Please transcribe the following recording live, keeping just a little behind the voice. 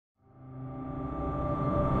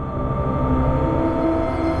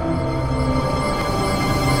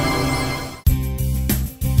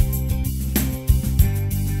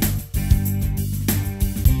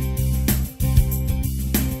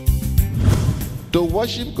To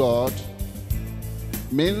worship God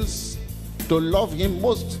means to love him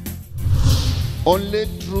most. Only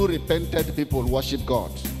true repentant people worship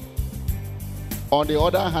God. On the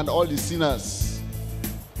other hand, all the sinners,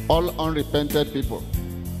 all unrepented people,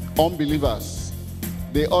 unbelievers,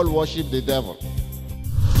 they all worship the devil.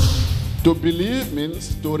 To believe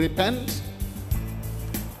means to repent,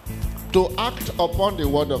 to act upon the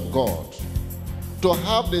word of God, to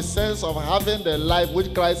have the sense of having the life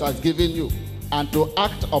which Christ has given you, and to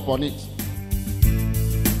act upon it.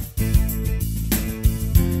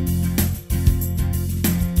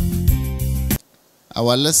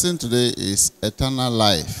 Our lesson today is eternal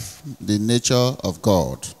life, the nature of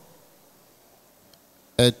God.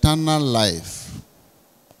 Eternal life,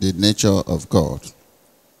 the nature of God.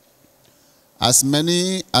 As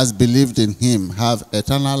many as believed in him have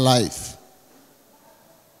eternal life.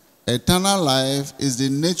 Eternal life is the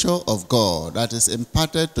nature of God that is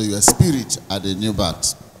imparted to your spirit at the new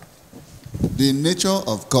birth. The nature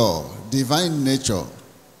of God, divine nature,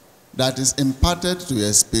 that is imparted to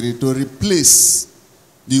your spirit to replace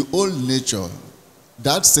the old nature,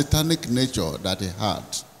 that satanic nature that he had.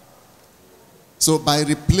 So by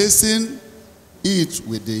replacing it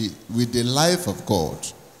with the life of God,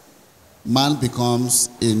 man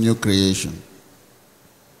becomes a new creation.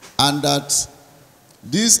 And that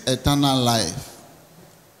this eternal life,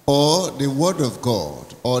 or the word of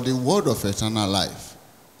God, or the word of eternal life,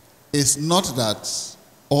 is not that,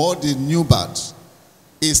 or the new birth,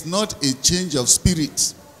 is not a change of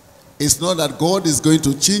spirit. It's not that God is going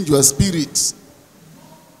to change your spirit.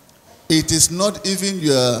 It is not even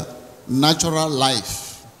your natural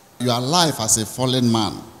life, your life as a fallen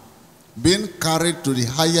man, being carried to the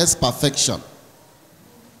highest perfection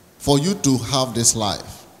for you to have this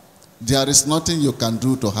life. There is nothing you can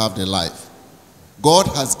do to have the life God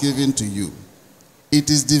has given to you. It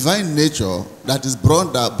is divine nature that is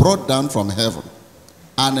brought down from heaven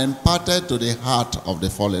and imparted to the heart of the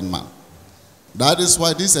fallen man. That is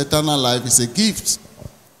why this eternal life is a gift.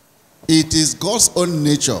 It is God's own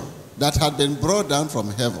nature that had been brought down from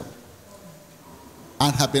heaven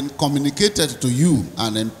and have been communicated to you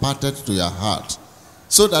and imparted to your heart,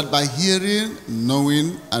 so that by hearing,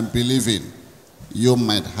 knowing, and believing, you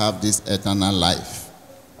might have this eternal life.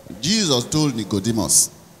 Jesus told Nicodemus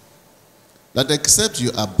that except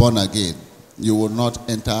you are born again, you will not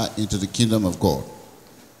enter into the kingdom of God.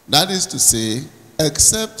 That is to say,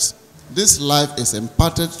 except this life is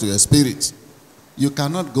imparted to your spirit, you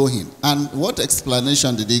cannot go in. And what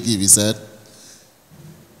explanation did he give? He said,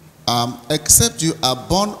 except you are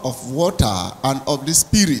born of water and of the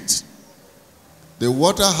spirit. The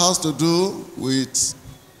water has to do with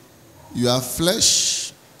your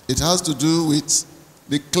flesh. It has to do with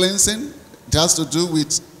the cleansing. It has to do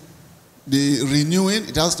with the renewing.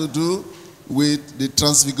 It has to do with the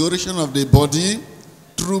transfiguration of the body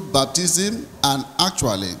through baptism, and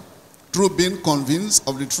actually through being convinced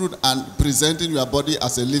of the truth and presenting your body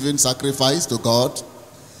as a living sacrifice to God.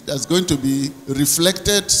 That's going to be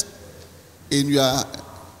reflected in your,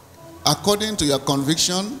 according to your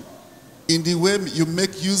conviction, in the way you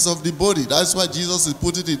make use of the body. That's why Jesus is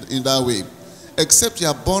putting it in that way. Except you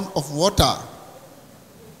are born of water,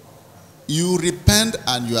 you repent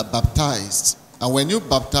and you are baptized. And when you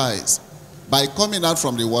baptize, by coming out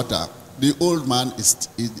from the water, the old man is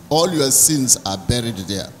all your sins are buried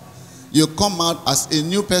there. You come out as a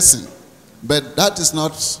new person. But that is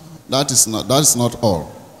not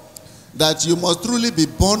all. That you must truly be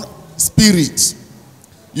born spirit.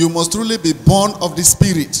 You must truly be born of the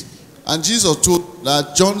spirit. And Jesus told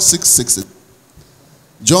that John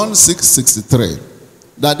 6:63,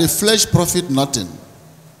 that the flesh profit nothing.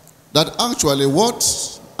 That actually what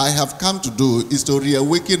I have come to do is to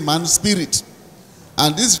reawaken man's spirit.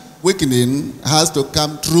 And this awakening has to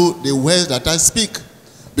come through the words that I speak.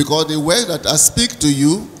 Because the words that I speak to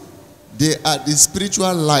you, they are the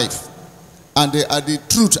spiritual life. And they are the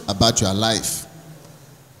truth about your life.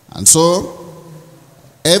 And so,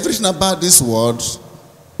 everything about this word,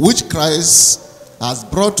 which Christ has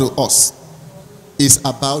brought to us, is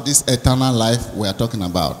about this eternal life we are talking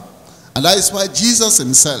about. And that is why Jesus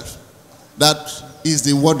himself, that is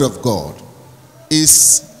the word of God,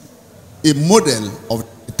 is a model of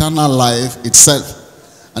eternal life itself.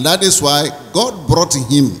 And that is why God brought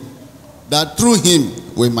him, that through him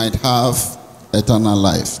we might have eternal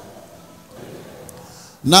life.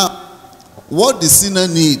 Now, what the sinner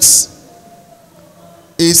needs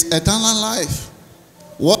is eternal life.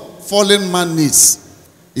 What fallen man needs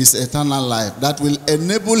is eternal life that will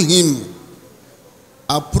enable him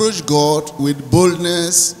approach God with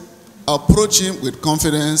boldness, approach him with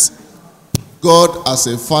confidence, God as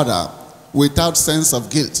a father, without sense of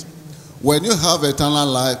guilt. When you have eternal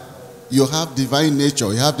life, you have divine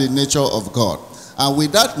nature. You have the nature of God. And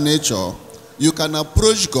with that nature, you can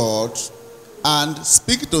approach God and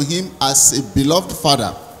speak to him as a beloved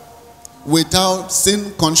father without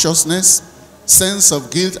sin consciousness, sense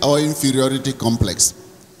of guilt, or inferiority complex.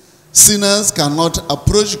 Sinners cannot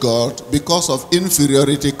approach God because of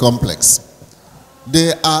inferiority complex.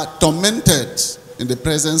 They are tormented in the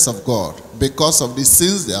presence of God because of the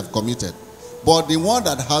sins they have committed. But the one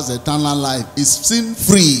that has eternal life is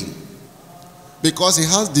sin-free because he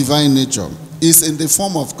has divine nature, is in the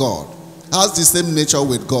form of God, has the same nature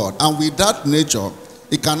with God. And with that nature,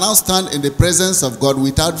 he can now stand in the presence of God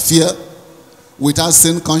without fear, without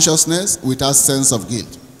sin consciousness, without sense of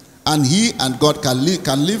guilt. And he and God can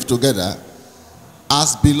live together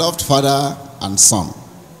as beloved father and son.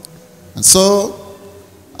 And so,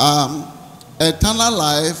 eternal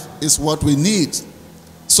life is what we need,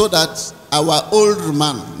 so that our old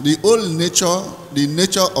man, the old nature, the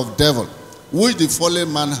nature of devil, which the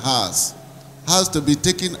fallen man has to be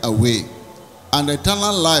taken away. And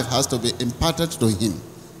eternal life has to be imparted to him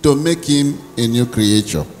to make him a new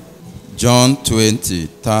creature. John 20,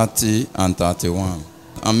 30 and 31.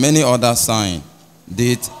 And many other signs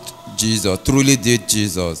truly did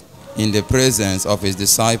Jesus in the presence of his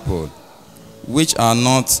disciples, which are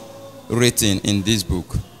not written in this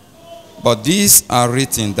book. But these are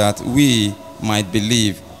written that we might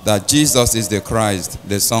believe that Jesus is the Christ,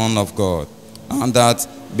 the Son of God, and that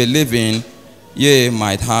believing ye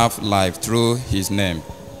might have life through his name.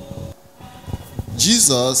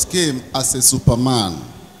 Jesus came as a superman.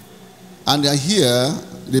 And here,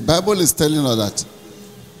 the Bible is telling us that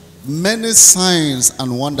many signs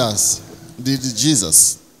and wonders did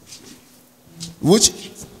Jesus,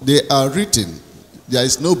 which they are written. There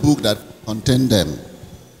is no book that contains them.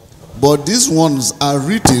 But these ones are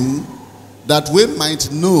written that we might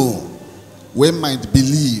know, we might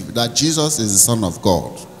believe that Jesus is the Son of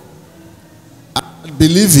God. And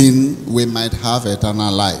believing, we might have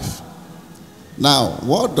eternal life. Now,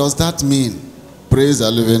 what does that mean? Praise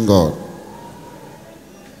the living God.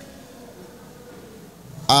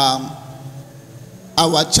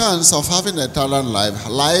 Our chance of having eternal life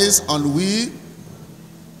lies on we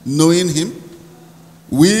knowing him,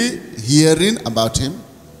 we hearing about him,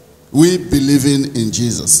 we believing in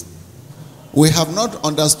Jesus. We have not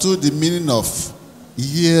understood the meaning of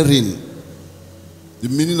hearing, the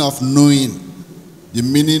meaning of knowing, the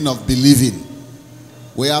meaning of believing.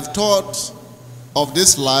 We have thought of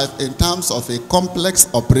this life in terms of a complex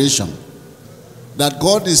operation that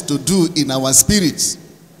God is to do in our spirits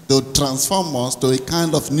to transform us to a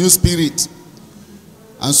kind of new spirit.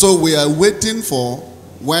 And so we are waiting for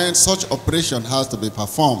when such operation has to be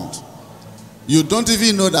performed. You don't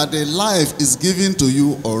even know that the life is given to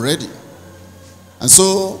you already. And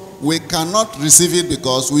so we cannot receive it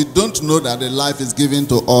because we don't know that the life is given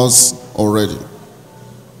to us already.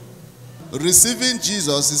 Receiving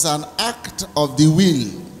Jesus is an act of the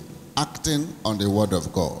will, acting on the word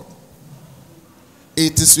of God.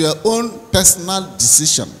 It is your own personal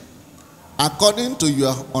decision, according to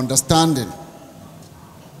your understanding,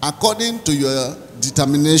 according to your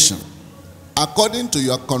determination, according to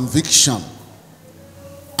your conviction.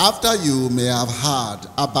 After you may have heard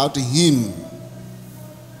about him,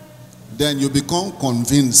 then you become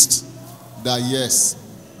convinced that yes,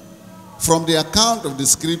 from the account of the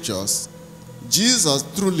scriptures, Jesus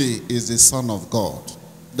truly is the Son of God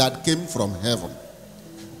that came from heaven.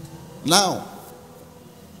 Now,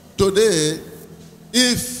 today,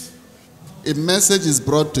 if a message is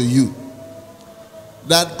brought to you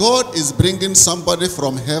that God is bringing somebody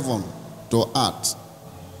from heaven to earth,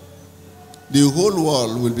 the whole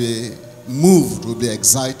world will be moved, will be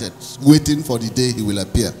excited, waiting for the day he will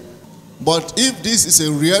appear. But if this is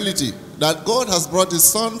a reality, that God has brought his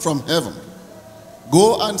Son from heaven,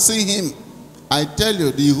 go and see him. I tell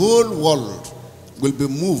you, the whole world will be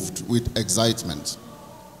moved with excitement.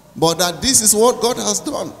 But that this is what God has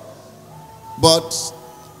done. But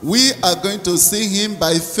we are going to see him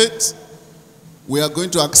by faith. We are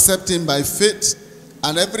going to accept him by faith.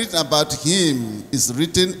 And everything about him is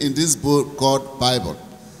written in this book called Bible.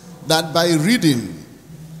 That by reading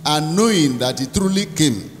and knowing that he truly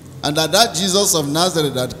came, and that Jesus of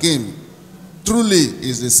Nazareth that came truly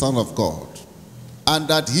is the Son of God, and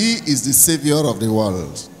that he is the Savior of the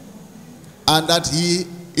world, and that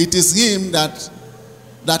it is him that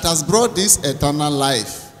has brought this eternal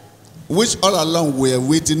life, which all along we are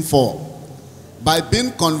waiting for. By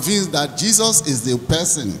being convinced that Jesus is the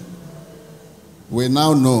person, we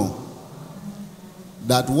now know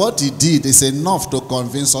that what he did is enough to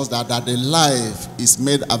convince us that the life is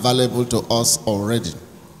made available to us already.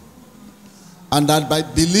 And that by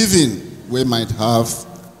believing, we might have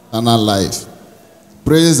eternal life.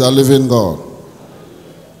 Praise the living God.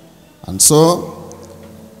 And so,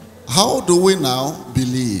 how do we now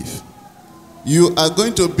believe? You are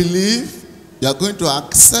going to believe, you are going to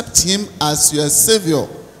accept him as your Savior.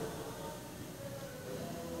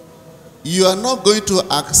 You are not going to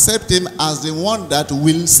accept him as the one that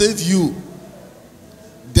will save you.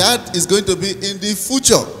 That is going to be in the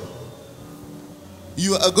future.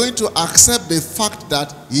 You are going to accept the fact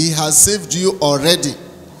that he has saved you already.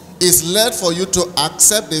 It's led for you to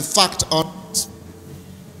accept the fact or not.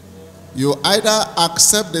 You either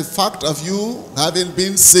accept the fact of you having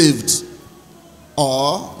been saved,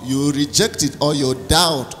 or you reject it, or you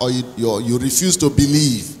doubt, or you refuse to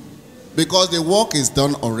believe. Because the work is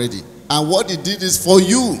done already. And what he did is for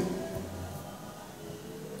you.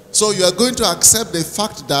 So you are going to accept the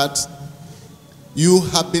fact that you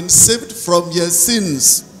have been saved from your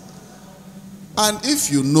sins. And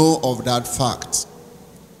if you know of that fact,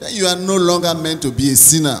 then you are no longer meant to be a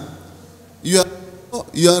sinner. You are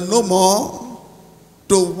no more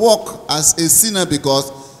to walk as a sinner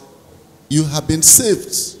because you have been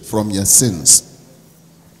saved from your sins.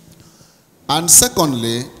 And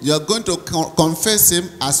secondly, you are going to confess him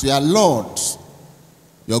as your Lord.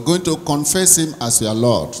 You are going to confess him as your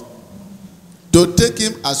Lord. To take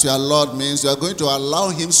him as your Lord means you are going to allow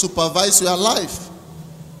him supervise your life.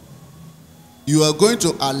 You are going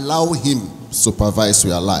to allow him supervise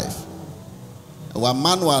your life. Our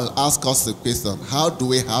manual asks us the question, how do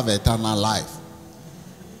we have eternal life?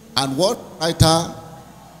 And what writer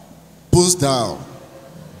puts down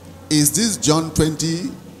is this John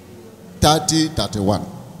 20:30-31.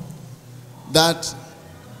 That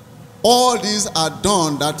all these are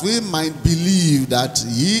done that we might believe that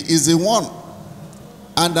he is the one.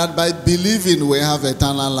 And that by believing we have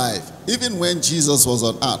eternal life. Even when Jesus was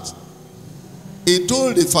on earth, he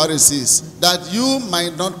told the Pharisees that you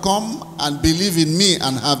might not come and believe in me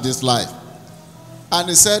and have this life. And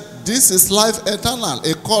he said, this is life eternal.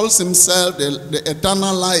 He calls himself the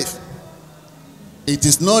eternal life. It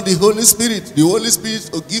is not the Holy Spirit. The Holy Spirit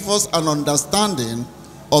will give us an understanding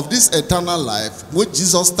of this eternal life which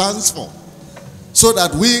Jesus stands for. So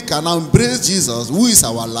that we can embrace Jesus, who is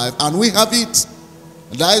our life, and we have it.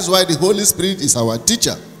 That is why the Holy Spirit is our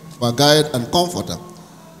teacher, our guide and comforter.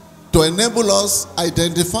 To enable us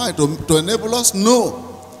identify, to enable us know,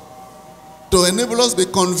 to enable us be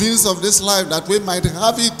convinced of this life that we might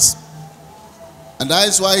have it. And that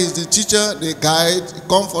is why he's the teacher, the guide, the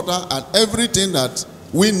comforter, and everything that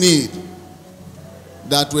we need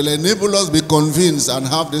that will enable us be convinced and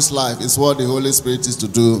have this life is what the Holy Spirit is to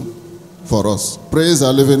do for us. Praise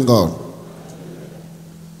the living God.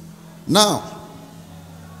 Now,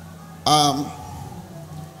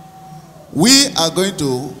 we are going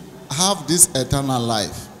to have this eternal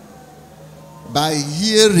life by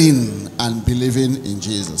hearing and believing in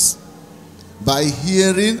Jesus. By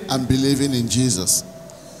hearing and believing in Jesus.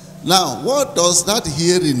 Now, what does that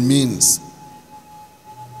hearing means?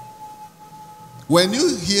 When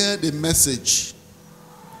you hear the message,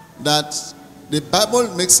 that the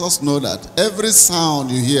Bible makes us know that every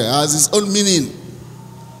sound you hear has its own meaning.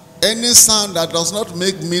 Any sound that does not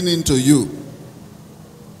make meaning to you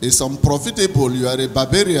is unprofitable. You are a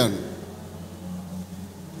barbarian.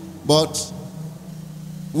 But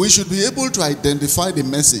we should be able to identify the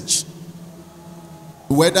message,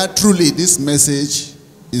 whether truly this message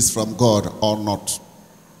is from God or not.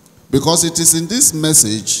 Because it is in this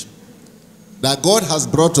message that God has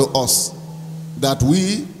brought to us that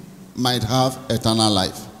we might have eternal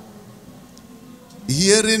life.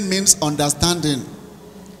 Hearing means understanding.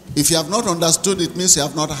 If you have not understood, it means you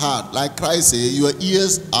have not heard. Like Christ said, your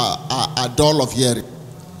ears are dull of hearing.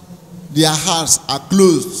 Their hearts are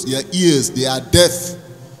closed. Their ears, they are deaf.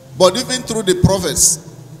 But even through the prophets,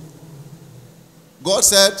 God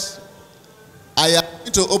said, I am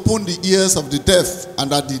going to open the ears of the deaf,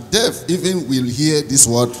 and that the deaf even will hear this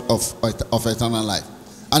word of eternal life.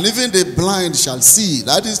 And even the blind shall see.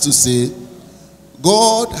 That is to say,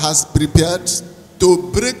 God has prepared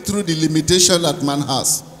to break through the limitation that man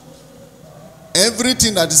has.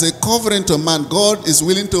 Everything that is a covering to man, God is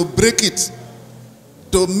willing to break it,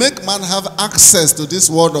 to make man have access to this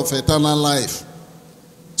word of eternal life.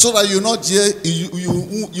 So that you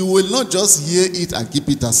will not just hear it and keep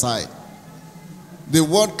it aside. The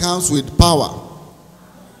word comes with power.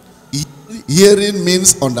 Hearing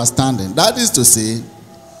means understanding. That is to say,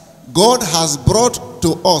 God has brought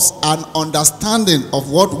to us an understanding of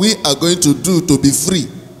what we are going to do to be free.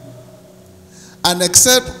 And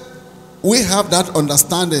except we have that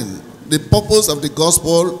understanding, the purpose of the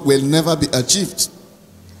gospel will never be achieved.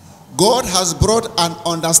 God has brought an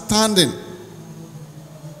understanding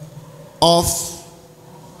of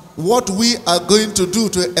what we are going to do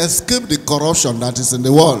to escape the corruption that is in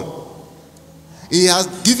the world. He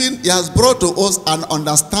has brought to us an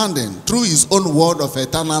understanding through his own word of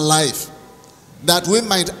eternal life, that we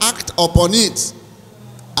might act upon it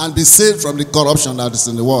and be saved from the corruption that is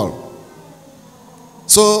in the world.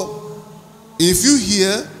 So, if you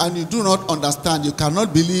hear and you do not understand, you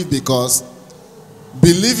cannot believe, because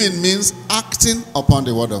believing means acting upon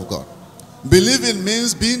the word of God. Believing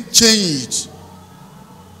means being changed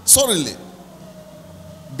suddenly,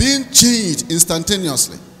 being changed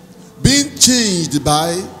instantaneously, being changed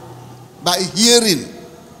by hearing,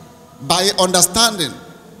 by understanding.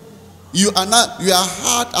 Your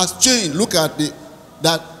heart has changed. Look at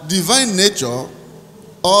that divine nature,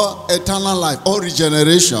 or eternal life, or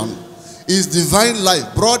regeneration, is divine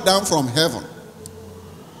life brought down from heaven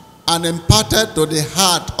and imparted to the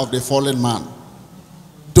heart of the fallen man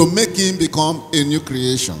to make him become a new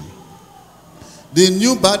creation. The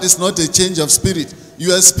new birth is not a change of spirit.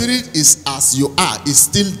 Your spirit is as you are, is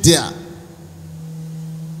still there.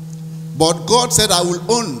 But God said, I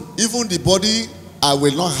will own even the body, I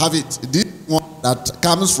will not have it. This one that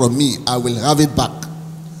comes from me, I will have it back.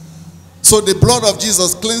 So the blood of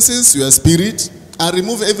Jesus cleanses your spirit and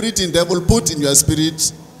remove everything devil put in your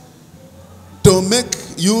spirit to make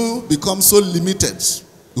you become so limited,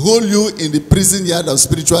 hold you in the prison yard of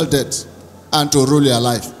spiritual death, and to rule your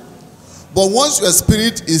life. But once your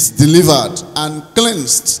spirit is delivered and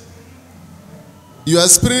cleansed, your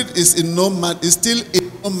spirit is still in no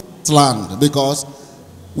man's land, because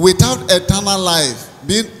without eternal life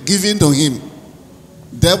being given to him,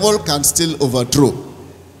 devil can still overthrow.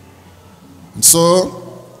 So,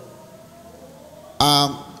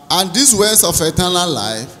 and these words of eternal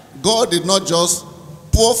life, God did not just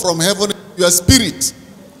pour from heaven your spirit,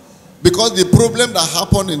 because the problem that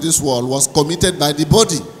happened in this world was committed by the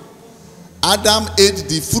body. Adam ate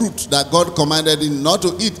the fruit that God commanded him not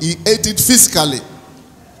to eat. He ate it physically,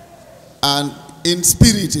 and in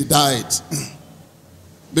spirit he died.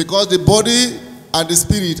 Because the body and the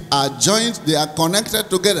spirit are joined, they are connected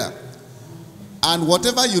together. And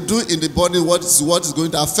whatever you do in the body, what is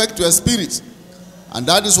going to affect your spirit. And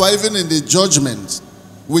that is why even in the judgment,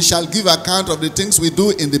 we shall give account of the things we do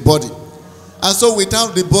in the body. And so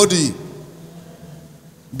without the body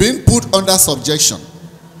being put under subjection,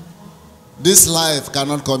 this life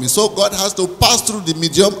cannot come in. So God has to pass through the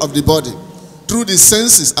medium of the body, through the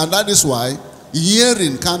senses, and that is why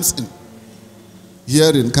hearing comes in.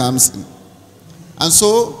 Hearing comes in. And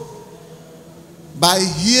so, by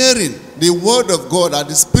hearing the word of God that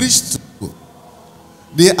is preached to you,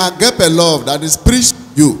 the agape love that is preached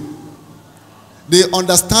to you, the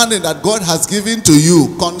understanding that God has given to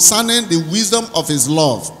you concerning the wisdom of his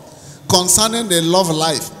love, concerning the love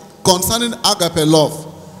life, concerning agape love,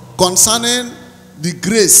 concerning the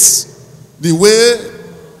grace, the way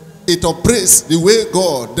it operates, the way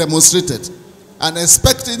God demonstrated, and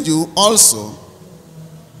expecting you also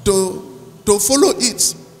to follow it,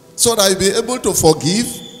 so that you'll be able to forgive,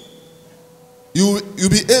 you'll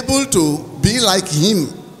be able to be like him.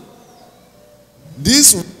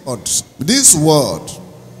 This word,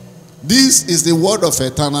 this is the word of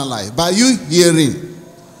eternal life. By you hearing,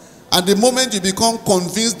 and the moment you become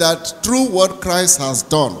convinced that through what Christ has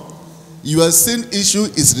done, your sin issue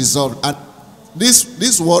is resolved. And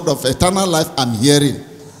this word of eternal life I'm hearing,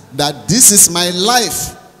 that this is my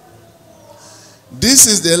life. This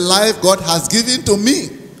is the life God has given to me.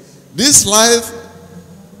 This life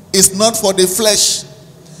is not for the flesh.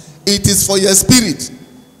 It is for your spirit.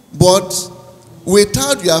 But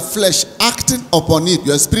without your flesh acting upon it,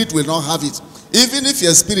 your spirit will not have it. Even if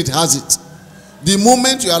your spirit has it, the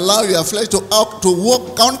moment you allow your flesh to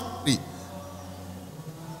walk contrary,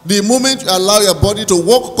 the moment you allow your body to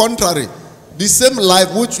walk contrary, the same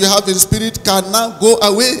life which you have in spirit can now go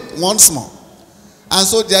away once more. And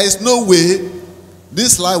so there is no way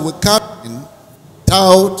this life will come in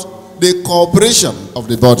without the cooperation of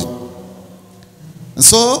the body. And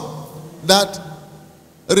so that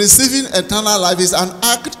receiving eternal life is an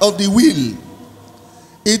act of the will.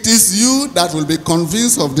 It is you that will be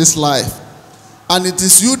convinced of this life. And it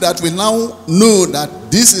is you that will now know that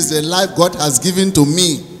this is the life God has given to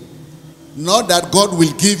me. Not that God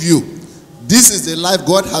will give you. This is the life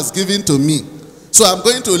God has given to me. So I'm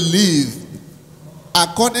going to live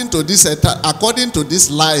according to this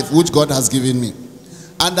life which God has given me.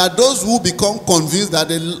 And that those who become convinced that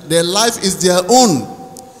their life is their own,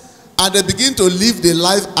 and they begin to live the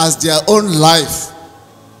life as their own life.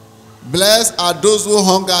 Blessed are those who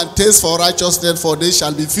hunger and thirst for righteousness, for they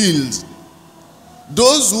shall be filled.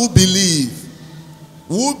 Those who believe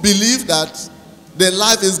that the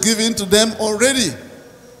life is given to them already.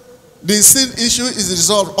 The sin issue is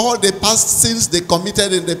resolved. All the past sins they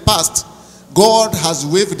committed in the past, God has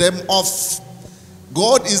waved them off.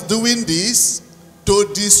 God is doing this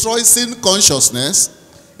to destroy sin consciousness.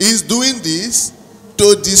 He is doing this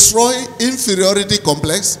to destroy inferiority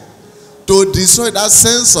complex, to destroy that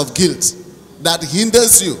sense of guilt that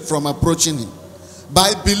hinders you from approaching him.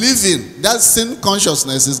 By believing, that sin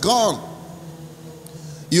consciousness is gone.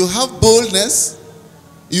 You have boldness.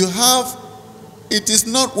 You have, it is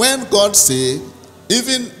not when God say,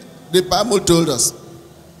 even the Bible told us,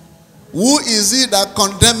 who is he that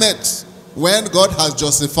condemneth when God has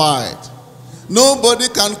justified? Nobody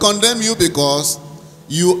can condemn you because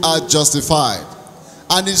you are justified.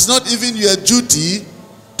 And it's not even your duty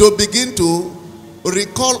to begin to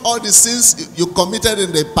recall all the sins you committed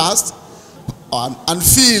in the past and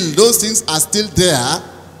feel those things are still there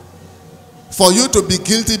for you to be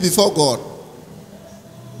guilty before God.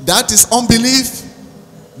 That is unbelief.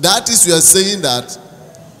 That is, you are saying that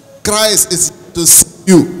Christ is to save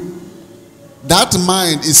you. That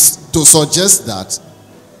mind is to suggest that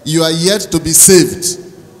you are yet to be saved.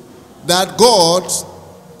 That God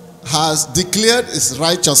has declared his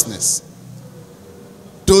righteousness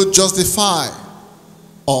to justify,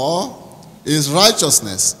 or his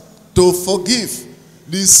righteousness to forgive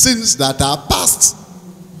the sins that are past.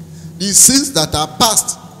 The sins that are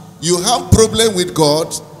past. You have problem with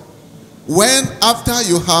God when, after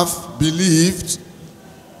you have believed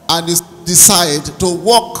and you decide to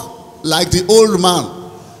walk like the old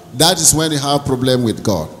man, that is when you have problem with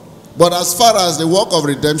God. But as far as the work of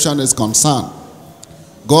redemption is concerned,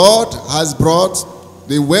 God has brought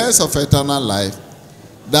the ways of eternal life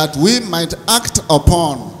that we might act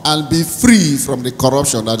upon and be free from the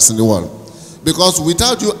corruption that is in the world. Because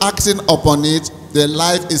without you acting upon it, the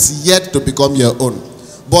life is yet to become your own.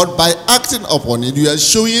 But by acting upon it, you are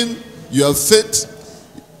showing your faith,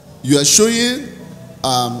 you are showing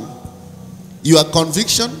your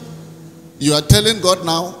conviction, you are telling God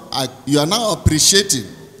now, you are now appreciating,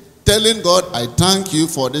 telling God, I thank you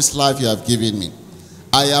for this life you have given me.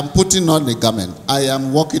 I am putting on the garment, I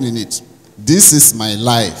am walking in it. This is my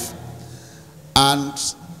life. And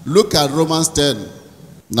look at Romans 10,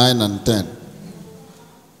 9 and 10.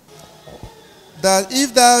 That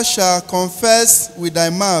if thou shalt confess with thy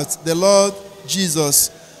mouth the Lord Jesus,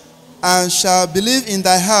 and shalt believe in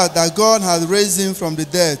thy heart that God hath raised him from the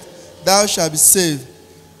dead, thou shalt be saved.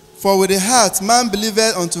 For with the heart man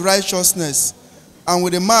believeth unto righteousness, and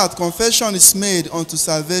with the mouth confession is made unto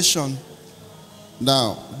salvation.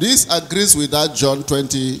 Now, this agrees with that John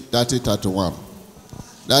 20, 30, 31.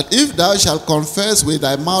 That if thou shalt confess with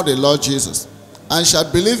thy mouth the Lord Jesus, and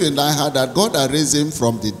shalt believe in thy heart that God hath raised him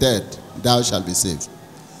from the dead, thou shalt be saved.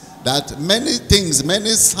 That many things, many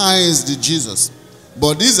signs did Jesus.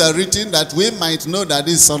 But these are written that we might know that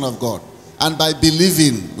he is Son of God. And by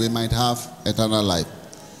believing, we might have eternal life.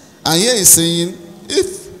 And here he's saying,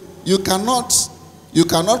 if you cannot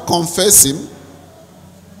confess him,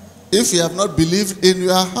 if you have not believed in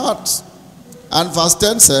your heart. And verse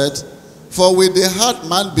 10 said, for with the heart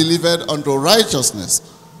man believeth unto righteousness,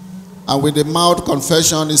 and with the mouth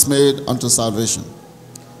confession is made unto salvation.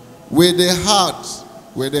 With the heart,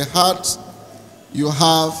 you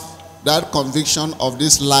have that conviction of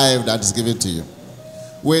this life that is given to you.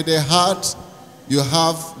 With the heart, you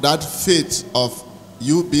have that faith of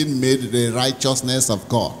you being made the righteousness of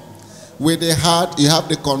God. With the heart, you have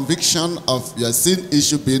the conviction of your sin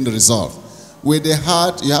issue being resolved. With the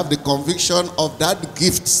heart, you have the conviction of that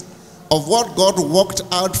gift, of what God worked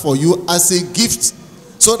out for you as a gift,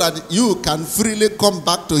 so that you can freely come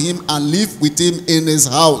back to him and live with him in his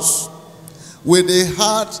house. With the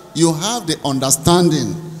heart, you have the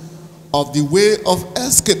understanding of the way of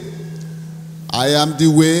escape. I am the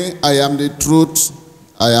way, I am the truth,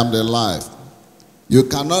 I am the life. You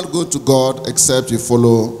cannot go to God except you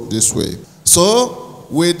follow this way. So,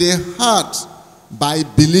 with the heart, by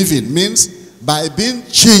believing, means by being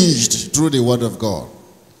changed through the word of God.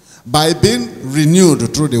 By being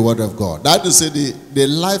renewed through the word of God. That is to say, the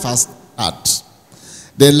life has started.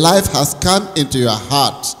 The life has come into your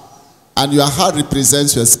heart. And your heart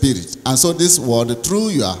represents your spirit. And so this word, through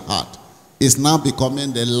your heart, is now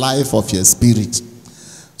becoming the life of your spirit.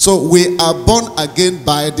 So we are born again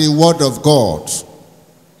by the word of God.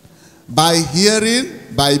 By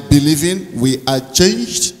hearing, by believing, we are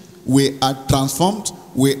changed, we are transformed,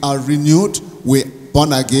 we are renewed, we are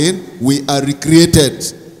born again, we are recreated.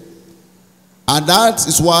 And that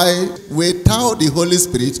is why without the Holy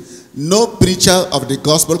Spirit, no preacher of the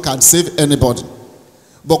gospel can save anybody.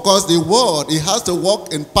 Because the word, it has to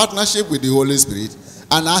work in partnership with the Holy Spirit.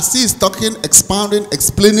 And as he is talking, expounding,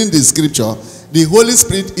 explaining the scripture, the Holy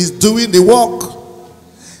Spirit is doing the work.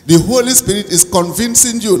 The Holy Spirit is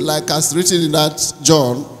convincing you, like as written in that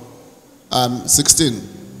John 16.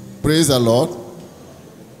 Praise the Lord.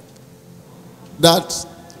 That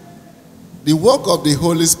the work of the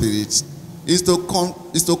Holy Spirit is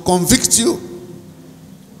to convict you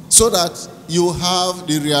so that you have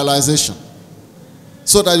the realization,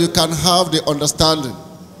 so that you can have the understanding,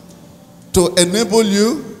 to enable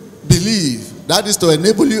you believe. That is to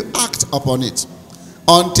enable you act upon it.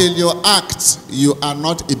 Until you act, you are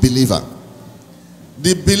not a believer.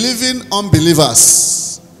 The believing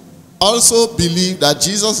unbelievers also believe that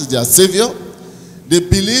Jesus is their Savior. They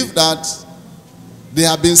believe that they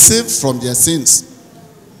have been saved from their sins.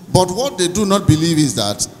 But what they do not believe is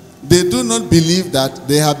that they do not believe that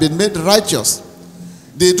they have been made righteous.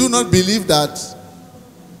 They do not believe that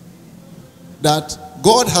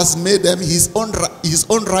God has made them his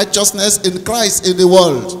own righteousness in Christ in the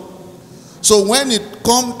world. So when it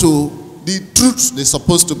comes to the truth they're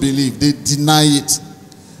supposed to believe, they deny it.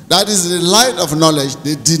 That is the light of knowledge.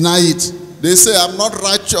 They deny it. They say, I'm not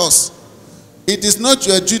righteous. It is not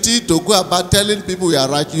your duty to go about telling people you are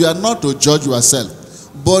right. You are not to judge yourself.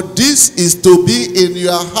 But this is to be in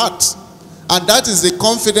your heart. And that is the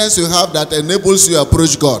confidence you have that enables you to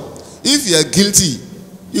approach God. If you are guilty,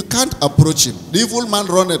 you can't approach him. The evil man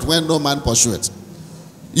runneth when no man pursueth.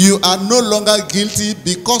 You are no longer guilty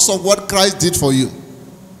because of what Christ did for you.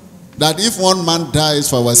 That if one man dies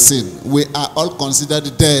for our sin, we are all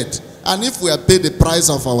considered dead. And if we have paid the price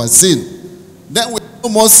of our sin, then we are no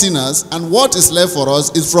more sinners. And what is left for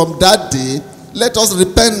us is from that day, let us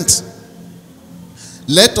repent.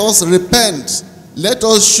 Let us repent. Let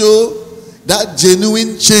us show that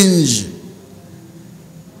genuine change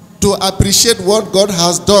to appreciate what God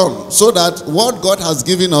has done, so that what God has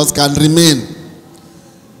given us can remain.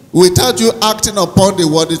 Without you acting upon the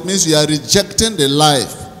word, it means you are rejecting the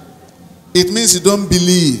life. It means you don't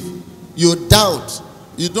believe, you doubt,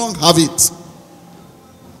 you don't have it.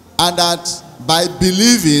 And that by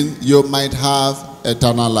believing, you might have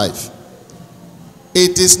eternal life.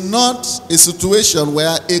 It is not a situation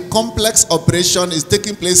where a complex operation is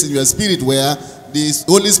taking place in your spirit, where the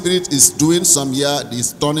Holy Spirit is doing some here,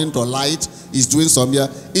 is turning to light, is doing some here.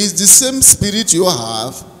 It's the same spirit you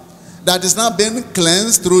have that is now being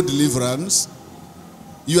cleansed through deliverance.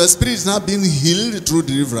 Your spirit is now being healed through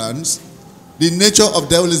deliverance. The nature of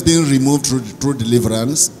devil is being removed through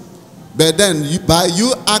deliverance. But then, by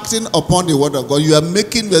you acting upon the word of God, you are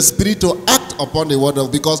making your spirit to act upon the word of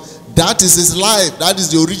God, because that is his life. That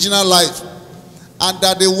is the original life. And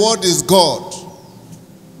that the word is God.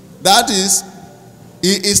 That is,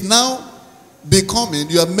 he is now becoming,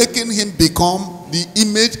 you are making him become the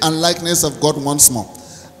image and likeness of God once more.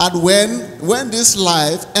 And when this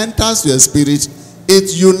life enters your spirit,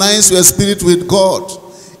 it unites your spirit with God.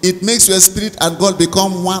 It makes your spirit and God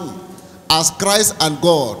become one, as Christ and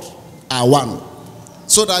God are one.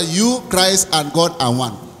 So that you, Christ, and God are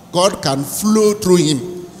one. God can flow through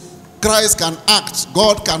him. Christ can act.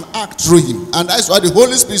 God can act through him. And that's why the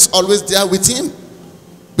Holy Spirit is always there with him.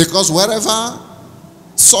 Because wherever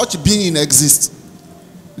such being exists,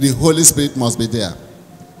 the Holy Spirit must be there.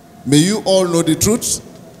 May you all know the truth,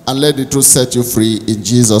 and let the truth set you free in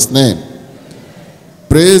Jesus' name.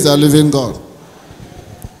 Praise the living God.